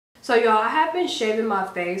So y'all, I have been shaving my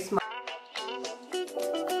face.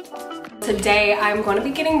 Today I'm going to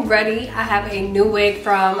be getting ready. I have a new wig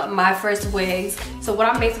from MyFirstWigs. So what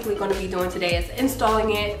I'm basically going to be doing today is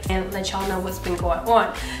installing it and let y'all know what's been going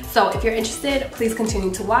on. So if you're interested, please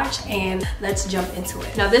continue to watch and let's jump into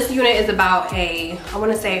it. Now this unit is about I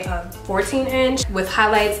want to say a 14-inch with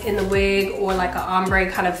highlights in the wig or like an ombre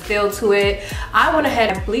kind of feel to it. I went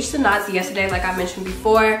ahead and bleached the knots yesterday like I mentioned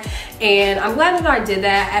before, and I'm glad that I did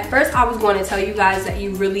that. At first I was going to tell you guys that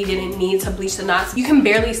you really didn't need to bleach the knots. You can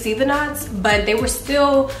barely see the knots, but they were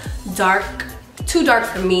still dark. Too dark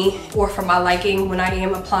for me or for my liking when I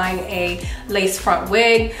am applying a lace front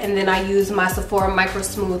wig. And then I use my Sephora Micro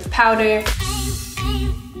Smooth powder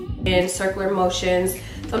in circular motions.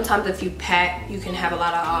 Sometimes if you pat, you can have a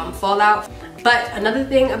lot of fallout. But another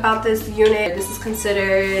thing about this unit, this is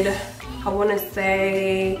considered, I want to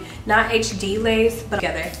say, not HD lace, but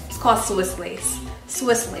together. It's called Swiss lace.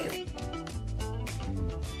 Swiss lace.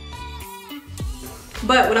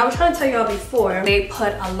 But what I was trying to tell y'all before, they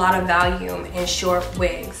put a lot of volume in short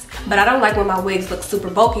wigs. But I don't like when my wigs look super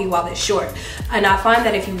bulky while they're short. And I find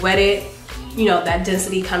that if you wet it, you know, that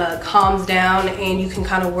density kind of calms down and you can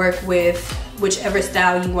kind of work with whichever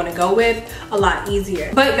style you want to go with a lot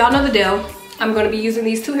easier. But y'all know the deal. I'm going to be using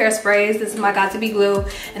these two hairsprays. This is my Got To Be Glue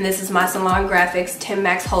and this is my Salon Graphics 10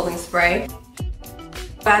 Max Holding Spray.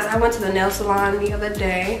 Guys, I went to the nail salon the other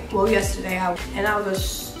day, well yesterday, and I was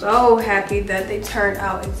so happy that they turned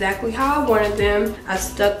out exactly how I wanted them. I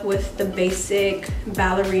stuck with the basic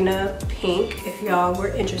ballerina pink if y'all were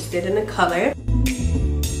interested in the color.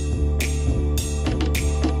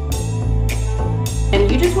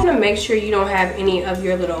 And you just want to make sure you don't have any of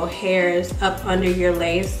your little hairs up under your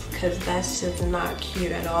lace because that's just not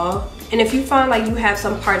cute at all. And if you find like you have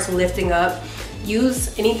some parts lifting up,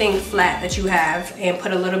 use anything flat that you have and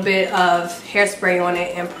put a little bit of hairspray on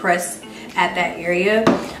it and press at that area.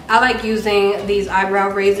 I like using these eyebrow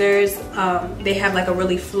razors. They have like a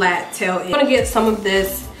really flat tail. I'm gonna get some of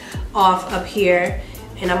this off up here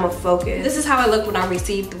and I'm gonna focus. This is how I look when I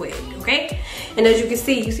received the wig, okay? And as you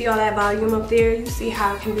see all that volume up there? You see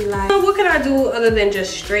how it can be like, what can I do other than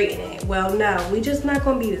just straighten it? Well, no, we just not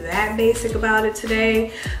gonna be that basic about it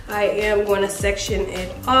today. I am gonna section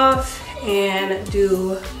it off and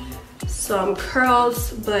do some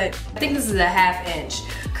curls, but I think this is a 1/2 inch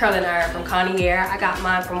curling iron from Conair. I got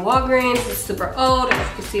mine from Walgreens. It's super old. As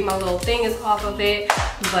you can see, my little thing is off of it,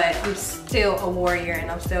 but I'm still a warrior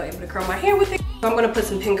and I'm still able to curl my hair with it. So I'm gonna put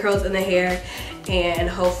some pin curls in the hair and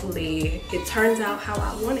hopefully it turns out how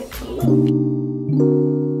I want it to look.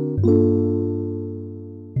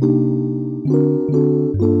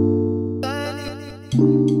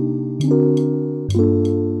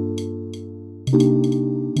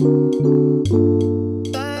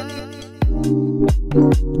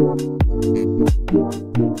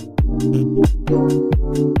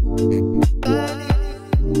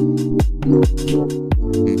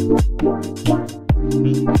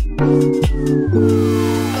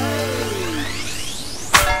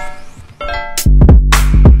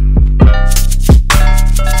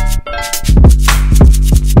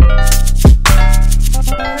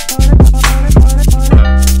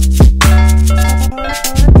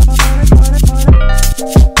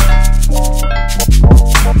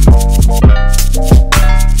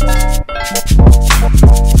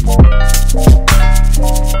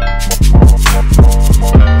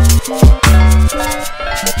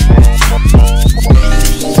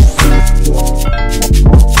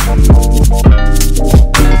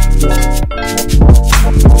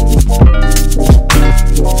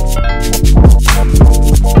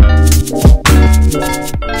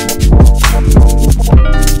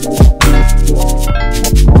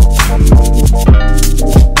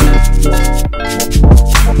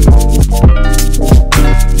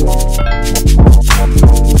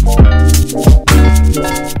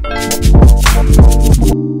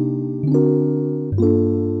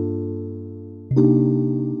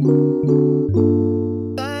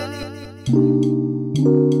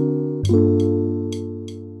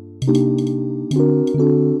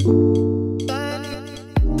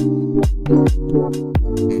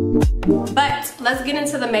 But let's get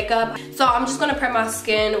into the makeup. So I'm just gonna prep my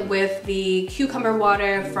skin with the cucumber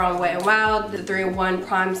water from Wet n Wild, the 3-in-1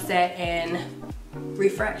 Prime Set and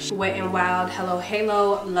Refresh. Wet n Wild Hello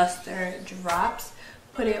Halo Luster Drops.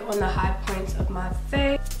 Put it on the high points of my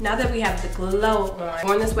face. Now that we have the glow on,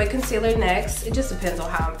 Born This Way concealer next. It just depends on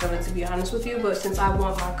how I'm feeling, to be honest with you, but since I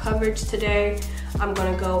want my coverage today, I'm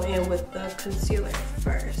gonna go in with the concealer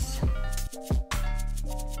first.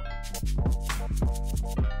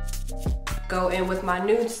 go in with my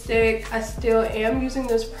nude stick. I still am using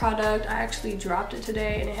this product. I actually dropped it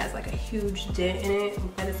today and it has like a huge dent in it,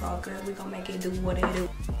 but it's all good. We're gonna make it do what it do.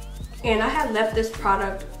 And I had left this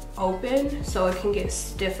product open so it can get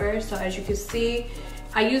stiffer. So as you can see,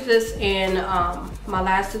 I used this in my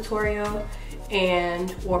last tutorial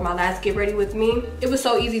or my last get ready with me. It was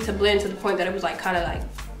so easy to blend to the point that it was like kind of like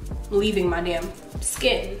leaving my damn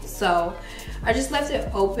skin. So I just left it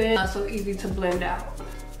open, not so easy to blend out.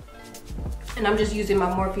 And I'm just using my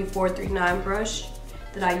Morphe 439 brush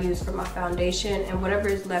that I use for my foundation, and whatever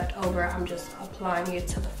is left over, I'm just applying it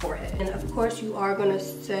to the forehead. And of course, you are gonna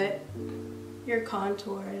set your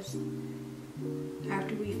contours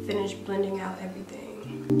after we finish blending out everything.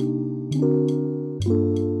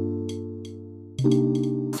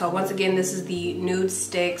 So once again, this is the Nude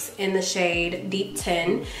Sticks in the shade Deep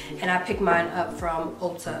 10, and I picked mine up from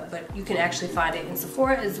Ulta, but you can actually find it in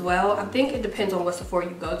Sephora as well. I think it depends on what Sephora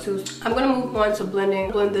you go to. I'm gonna move on to blending.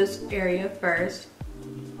 Blend this area first.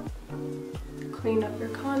 Clean up your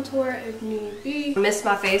contour if need be. Mist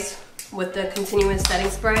my face with the continuous setting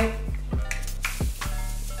spray.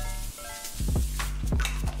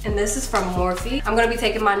 And this is from Morphe. I'm gonna be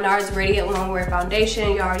taking my NARS Radiant Longwear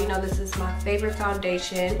Foundation. You already know this is my favorite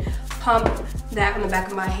foundation. Pump that on the back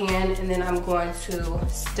of my hand, and then I'm going to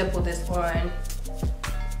stipple this on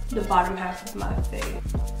the bottom half of my face.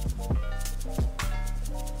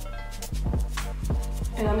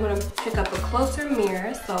 And I'm gonna pick up a closer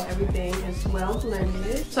mirror so everything is well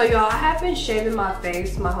blended. So y'all, I have been shaving my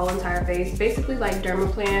face, my whole entire face, basically like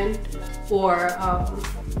Dermaplan or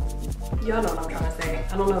y'all know what I'm trying to say.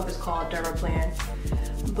 I don't know if it's called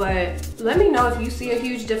Dermaplan, but let me know if you see a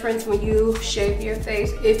huge difference when you shave your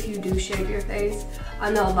face, if you do shave your face.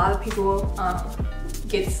 I know a lot of people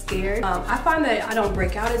get scared. I find that I don't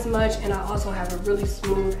break out as much, and I also have a really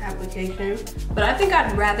smooth application. But I think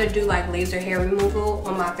I'd rather do like laser hair removal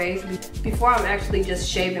on my face before I'm actually just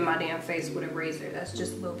shaving my damn face with a razor. That's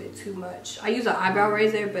just a little bit too much. I use an eyebrow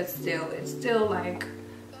razor, but still, it's still like,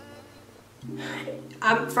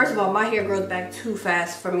 first of all, my hair grows back too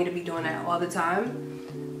fast for me to be doing that all the time.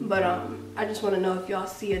 But I just want to know if y'all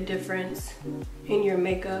see a difference in your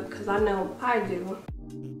makeup, because I know I do.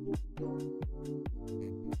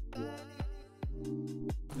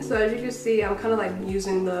 So as you can see, I'm kind of like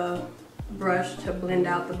using the brush to blend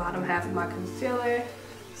out the bottom half of my concealer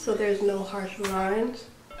so there's no harsh lines.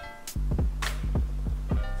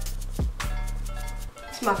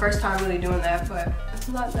 It's my first time really doing that, but it's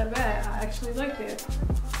not that bad. I actually like it.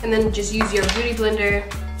 And then just use your beauty blender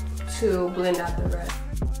to blend out the rest.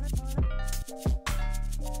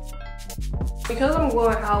 Because I'm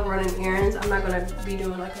going out running errands, I'm not gonna be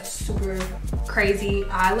doing like a super crazy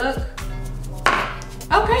eye look.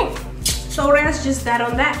 Okay, so that's just that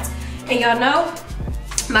on that. And y'all know,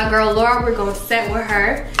 my girl Laura, we're gonna set with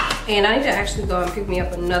her. And I need to actually go and pick me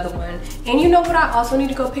up another one. And you know what I also need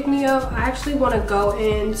to go pick me up? I actually want to go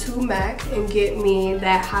into MAC and get me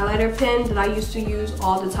that highlighter pen that I used to use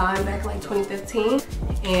all the time back in like 2015.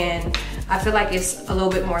 And I feel like it's a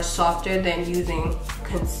little bit more softer than using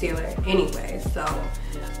concealer anyway. So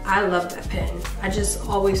I love that pen. I just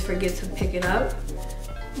always forget to pick it up.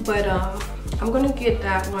 But I'm gonna get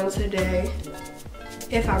that one today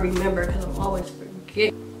if I remember, because I'm always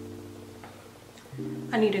forgetting.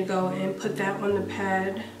 I need to go and put that on the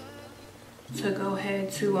pad to go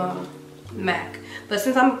ahead to MAC. But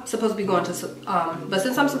since I'm supposed to be going to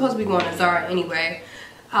Zara anyway,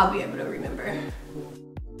 I'll be able to remember.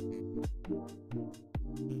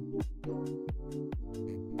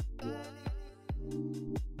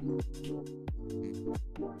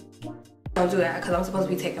 Don't do that because I'm supposed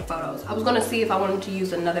to be taking photos. I was gonna see if I wanted to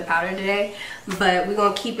use another powder today, but we're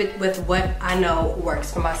gonna keep it with what I know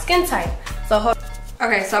works for my skin type. So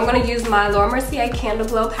okay, so I'm gonna use my Laura Mercier Candle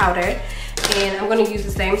Glow powder, and I'm gonna use the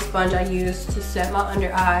same sponge I used to set my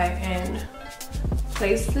under eye and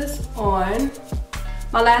place this on.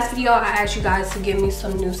 My last video, I asked you guys to give me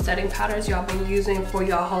some new setting powders y'all been using for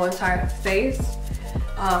your whole entire face.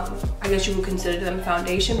 I guess you would consider them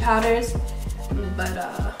foundation powders,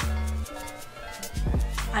 but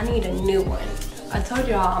I need a new one. I told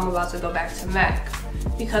y'all I'm about to go back to MAC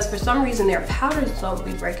because for some reason their powders don't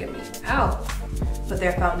be breaking me out. But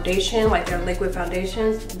their foundation, like their liquid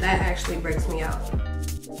foundations, that actually breaks me out.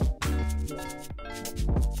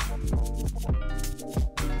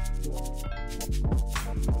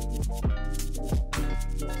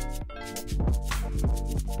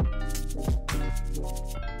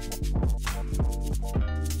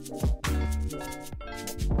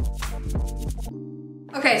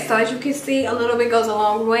 Okay, so as you can see, a little bit goes a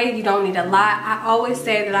long way. You don't need a lot. I always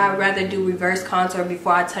say that I'd rather do reverse contour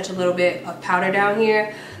before I touch a little bit of powder down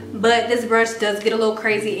here. But this brush does get a little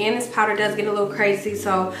crazy and this powder does get a little crazy.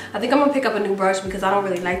 So I think I'm gonna pick up a new brush because I don't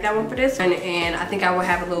really like that one for this. And I think I will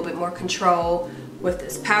have a little bit more control with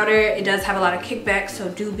this powder. It does have a lot of kickback, so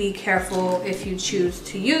do be careful if you choose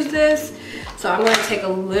to use this. So I'm gonna take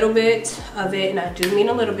a little bit of it, and I do mean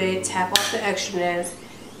a little bit, tap off the extraness,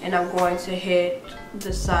 and I'm going to hit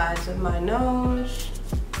the sides of my nose.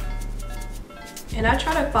 And I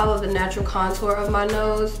try to follow the natural contour of my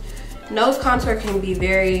nose. Nose contour can be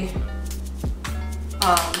very,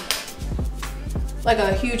 like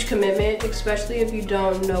a huge commitment, especially if you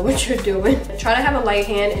don't know what you're doing. Try to have a light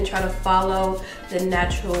hand and try to follow the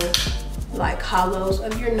natural like hollows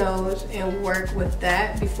of your nose and work with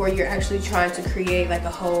that before you're actually trying to create like a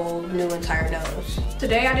whole new entire nose.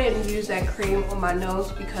 Today I didn't use that cream on my nose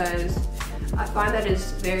because I find that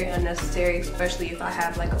it's very unnecessary, especially if I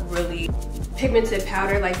have like a really pigmented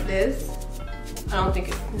powder like this. I don't think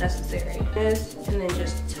it's necessary. This, and then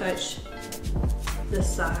just touch the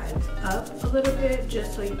sides up a little bit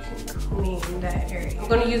just so you can clean that area. I'm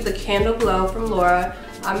going to use the Candle Glow from Laura.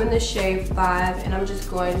 I'm in the shade 5, and I'm just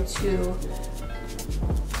going to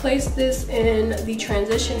place this in the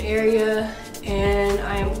transition area, and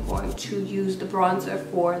I am going to use the bronzer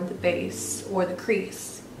for the base or the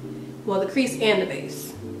crease. Well, the crease and the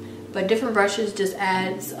base. But different brushes just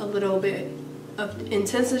adds a little bit of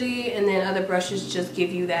intensity, and then other brushes just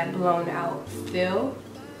give you that blown out feel.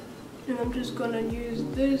 And I'm just gonna use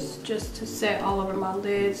this just to set all over my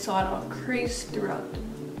lid so I don't crease throughout the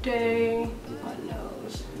day. My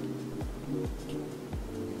nose.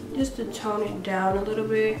 Just to tone it down a little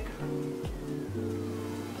bit.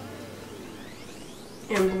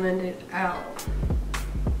 And blend it out.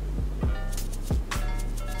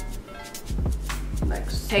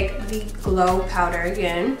 Next, take the Glow powder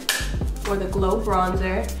again, or the Glow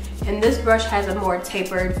bronzer. And this brush has a more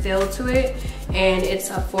tapered feel to it, and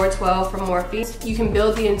it's a 412 from Morphe. You can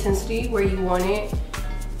build the intensity where you want it,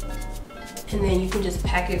 and then you can just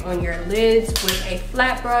pack it on your lids with a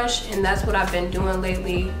flat brush, and that's what I've been doing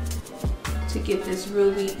lately to get this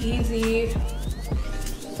really easy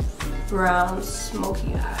brown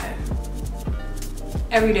smoky eye.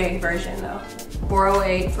 Everyday version though.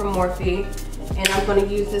 408 from Morphe, and I'm going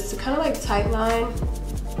to use this to kind of like tight line,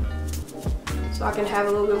 so I can have a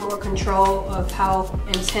little bit more control of how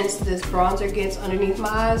intense this bronzer gets underneath my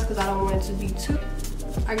eyes, because I don't want it to be too...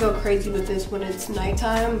 I go crazy with this when it's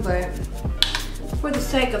nighttime, but for the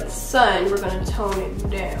sake of the sun, we're going to tone it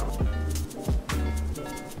down.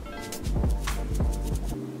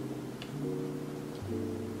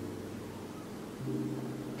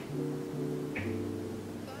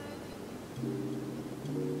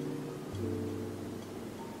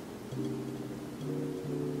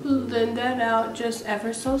 Blend that out just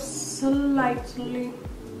ever so slightly.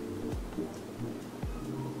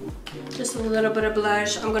 Just a little bit of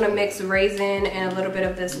blush. I'm gonna mix Raisin and a little bit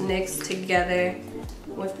of this NYX together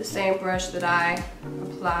with the same brush that I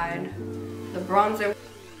applied the bronzer.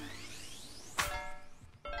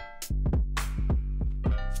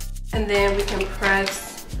 And then we can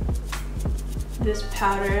press this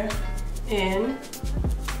powder in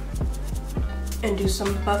and do some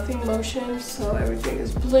buffing motions so everything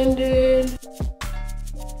is blended.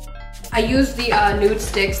 I use the nude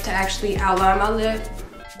sticks to actually outline my lip.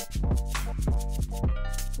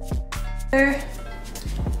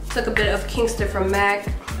 Took a bit of Kingston from MAC,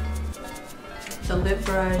 the lip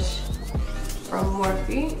brush from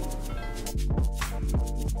Morphe.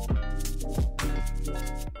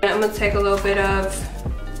 And I'm gonna take a little bit of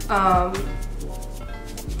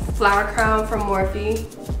Flower Crown from Morphe.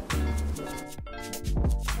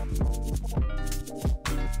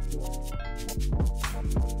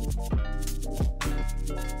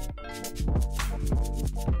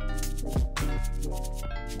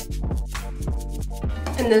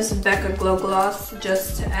 And this Becca Glow Gloss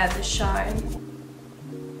just to add the shine.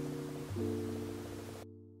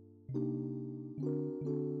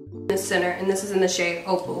 In the center, and this is in the shade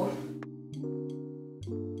Opal.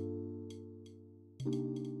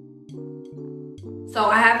 So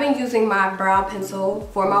I have been using my brow pencil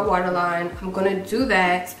for my waterline. I'm gonna do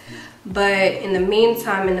that, but in the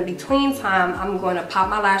meantime, in the between time, I'm gonna pop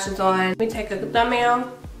my lashes on. Let me take a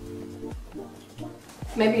thumbnail.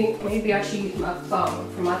 Maybe I should use my phone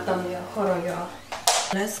for my thumbnail. Hold on, y'all.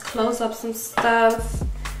 Let's close up some stuff.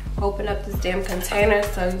 Open up this damn container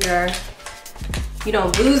so you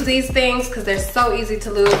don't lose these things, because they're so easy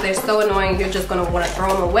to lose. They're so annoying. You're just gonna want to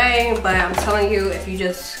throw them away. But I'm telling you, if you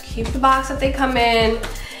just keep the box that they come in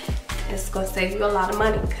It's gonna save you a lot of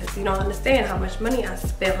money because you don't understand how much money I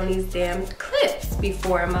spent on these damn clips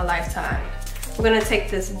before in my lifetime. We're gonna take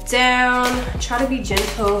this down, try to be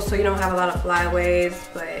gentle so you don't have a lot of flyaways,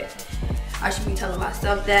 but I should be telling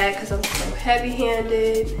myself that because I'm so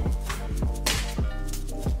heavy-handed.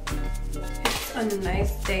 It's a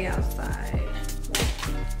nice day outside.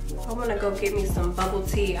 I wanna go get me some bubble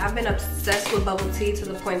tea. I've been obsessed with bubble tea to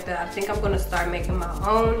the point that I think I'm gonna start making my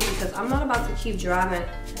own because I'm not about to keep driving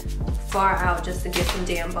far out just to get some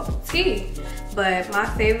damn bubble tea. But my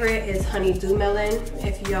favorite is honeydew melon.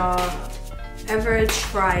 If y'all ever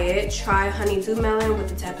try it, try honeydew melon with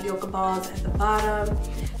the tapioca balls at the bottom.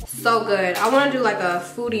 So good. I want to do like a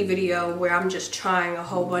foodie video where I'm just trying a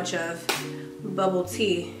whole bunch of bubble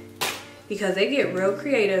tea because they get real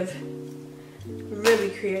creative, really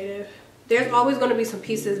creative. There's always going to be some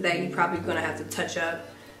pieces that you're probably going to have to touch up,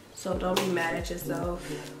 so don't be mad at yourself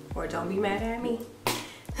or don't be mad at me.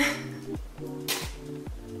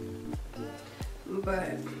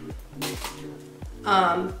 But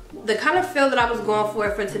the kind of feel that I was going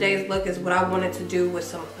for today's look is what I wanted to do with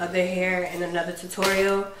some other hair in another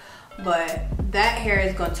tutorial, but that hair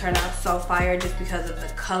is going to turn out so fire just because of the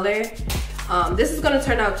color. This is going to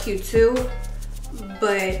turn out cute too,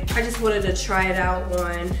 but I just wanted to try it out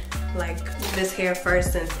on like this hair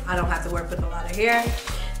first since I don't have to work with a lot of hair.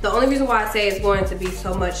 The only reason why I say it's going to be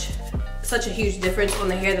such a huge difference on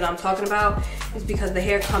the hair that I'm talking about is because the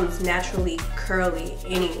hair comes naturally curly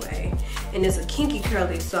anyway, and it's a kinky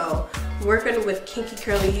curly, so working with kinky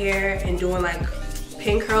curly hair and doing like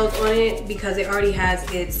pin curls on it because it already has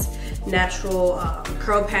its natural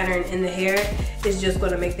curl pattern in the hair is just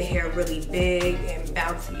going to make the hair really big and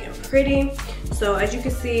bouncy and pretty. So as you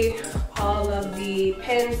can see, all of the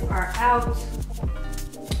pins are out,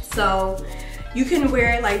 so you can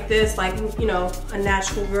wear it like this, like, you know, a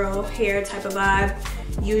natural girl hair type of vibe.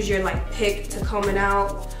 Use your like pick to comb it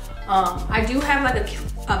out. I do have like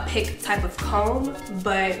a pick type of comb,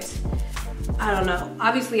 but I don't know.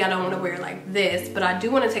 Obviously I don't want to wear it like this, but I do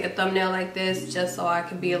want to take a thumbnail like this just so I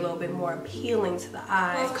can be a little bit more appealing to the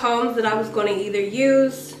eye. Combs that I was going to either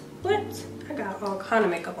use, what? I got all kind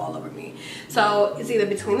of makeup all over me. So it's either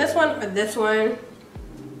between this one or this one.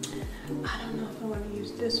 I don't know if I want to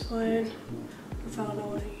use this one. If I don't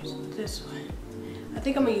want to use this one, I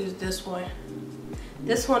think I'm gonna use this one.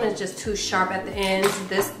 This one is just too sharp at the ends.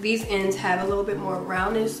 These ends have a little bit more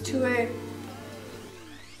roundness to it.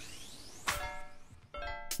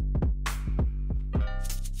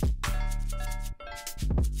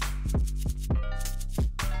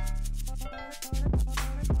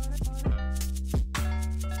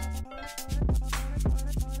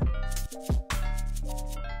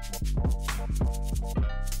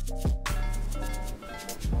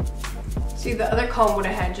 See, the other comb would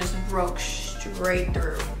have had just broke straight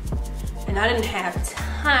through. And I didn't have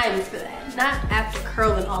time for that. Not after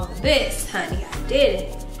curling all of this, honey. I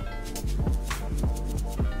didn't.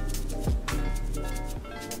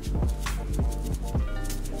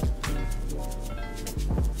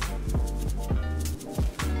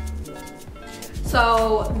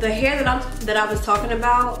 So the hair that I was talking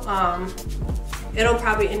about, it'll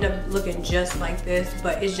probably end up looking just like this,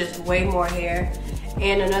 but it's just way more hair.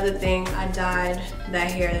 And another thing, I dyed that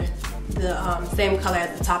hair the same color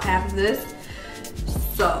as the top half of this.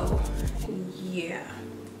 So yeah.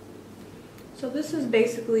 So this is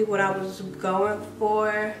basically what I was going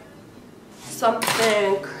for.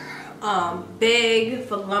 Something big,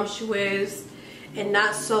 voluptuous, and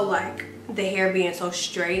not so like the hair being so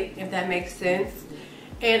straight, if that makes sense.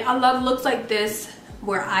 And I love looks like this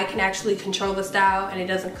where I can actually control the style and it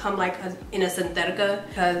doesn't come like in a synthetica,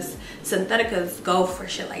 because syntheticas go for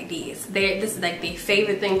shit like these. This is like the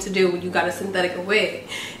favorite thing to do when you got a synthetica wig.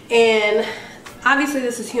 And obviously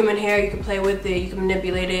this is human hair. You can play with it, you can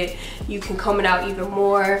manipulate it, you can comb it out even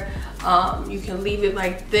more, you can leave it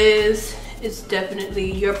like this. It's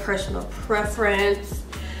definitely your personal preference.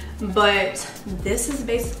 But this is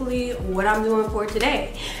basically what I'm doing for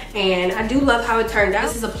today, and I do love how it turned out.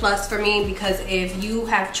 This is a plus for me because if you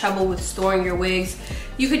have trouble with storing your wigs,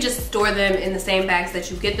 you could just store them in the same bags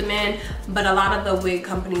that you get them in, but a lot of the wig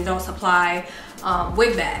companies don't supply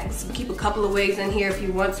wig bags. Keep a couple of wigs in here if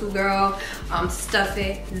you want to, girl. Stuff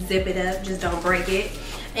it, zip it up, just don't break it.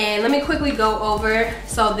 And let me quickly go over.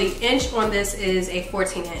 So the inch on this is a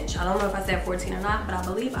 14 inch. I don't know if I said 14 or not, but I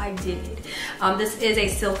believe I did. This is a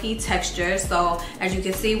silky texture. So as you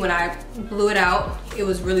can see, when I blew it out, it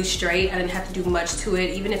was really straight. I didn't have to do much to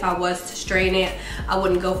it. Even if I was to straighten it, I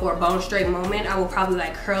wouldn't go for a bone straight moment. I would probably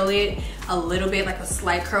like curl it a little bit, like a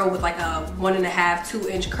slight curl with like a 1.5–2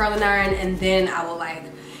 inch curling iron. And then I will like,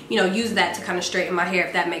 you know, use that to kind of straighten my hair,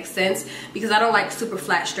 if that makes sense, because I don't like super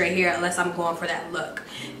flat straight hair unless I'm going for that look.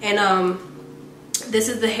 And this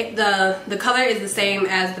is the color is the same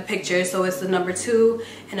as the picture, so it's the number 2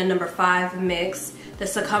 and a number 5 mix. The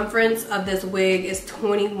circumference of this wig is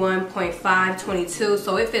 21.5, 22,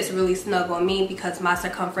 so it fits really snug on me because my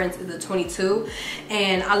circumference is a 22,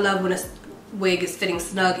 and I love when a wig is fitting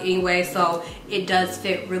snug anyway, so it does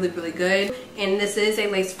fit really, really good. And this is a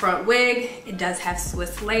lace front wig. It does have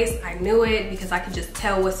Swiss lace. I knew it because I could just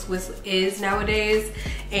tell what Swiss is nowadays.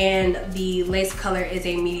 And the lace color is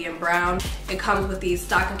a medium brown. It comes with these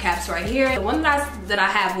stocking caps right here. The one that I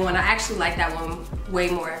have on, I actually like that one way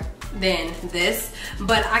more than this,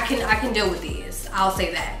 but I can deal with these. I'll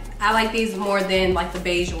say that. I like these more than like the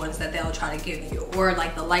beige ones that they'll try to give you, or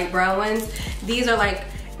like the light brown ones. These are like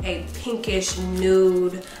a pinkish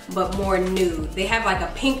nude, but more nude. They have like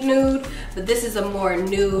a pink nude, but this is a more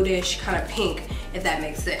nude-ish kind of pink, if that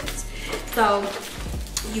makes sense. So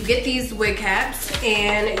you get these wig caps,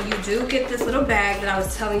 and you do get this little bag that I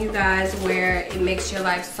was telling you guys, where it makes your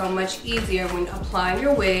life so much easier when applying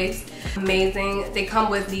your wigs. Amazing. They come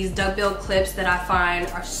with these duckbill clips that I find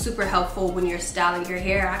are super helpful when you're styling your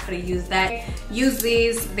hair. I could have used that. Use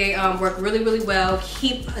these. They work really, really well.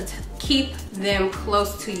 Keep them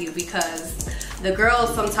close to you, because the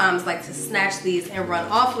girls sometimes like to snatch these and run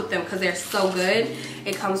off with them because they're so good.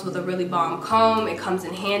 It comes with a really bomb comb. It comes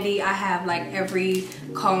in handy. I have like every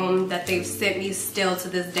comb that they've sent me still to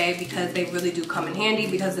this day, because they really do come in handy,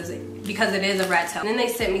 because it is a rat tail. And then they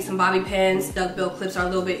sent me some bobby pins. Duckbill clips are a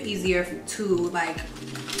little bit easier to like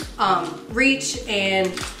reach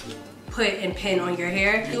and put and pin on your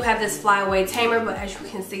hair. You have this flyaway tamer, but as you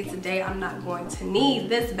can see today, I'm not going to need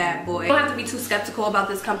this bad boy. You don't have to be too skeptical about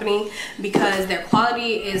this company, because their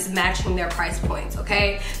quality is matching their price points,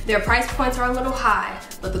 okay? Their price points are a little high,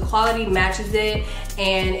 but the quality matches it.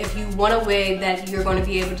 And if you want a wig that you're going to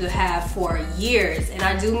be able to have for years, and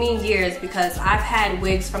I do mean years, because I've had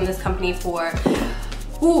wigs from this company for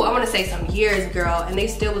I want to say some years, girl, and they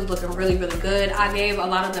still was looking really, really good. I gave a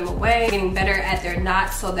lot of them away, getting better at their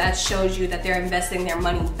knots, so that shows you that they're investing their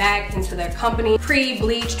money back into their company.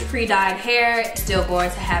 Pre-bleached, pre-dyed hair, still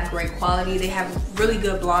going to have great quality. They have really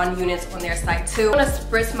good blonde units on their site too. I'm gonna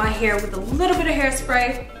spritz my hair with a little bit of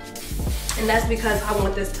hairspray, and that's because I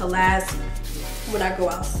want this to last when I go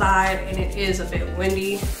outside, and it is a bit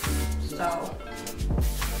windy, so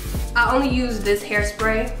I only use this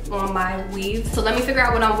hairspray on my weave. So let me figure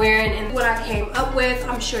out what I'm wearing and what I came up with.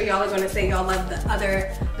 I'm sure y'all are gonna say y'all love the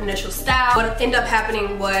other initial style. What ended up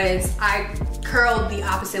happening was I curled the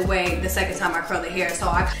opposite way the second time I curled the hair, so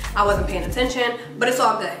I wasn't paying attention, but it's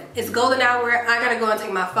all good. It's golden hour. I gotta go and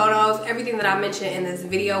take my photos. Everything that I mentioned in this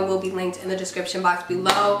video will be linked in the description box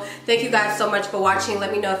below. Thank you guys so much for watching.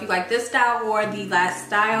 Let me know if you like this style or the last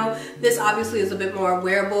style. This obviously is a bit more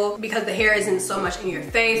wearable because the hair isn't so much in your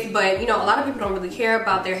face, but you know, a lot of people don't really care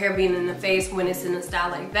about their hair being in the face when it's in a style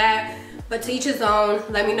like that. But to each his own.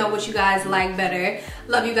 Let me know what you guys like better.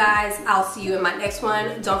 Love you guys. I'll see you in my next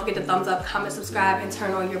one. Don't forget to thumbs up, comment, subscribe, and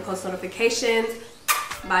turn on your post notifications.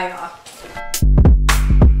 Bye, y'all.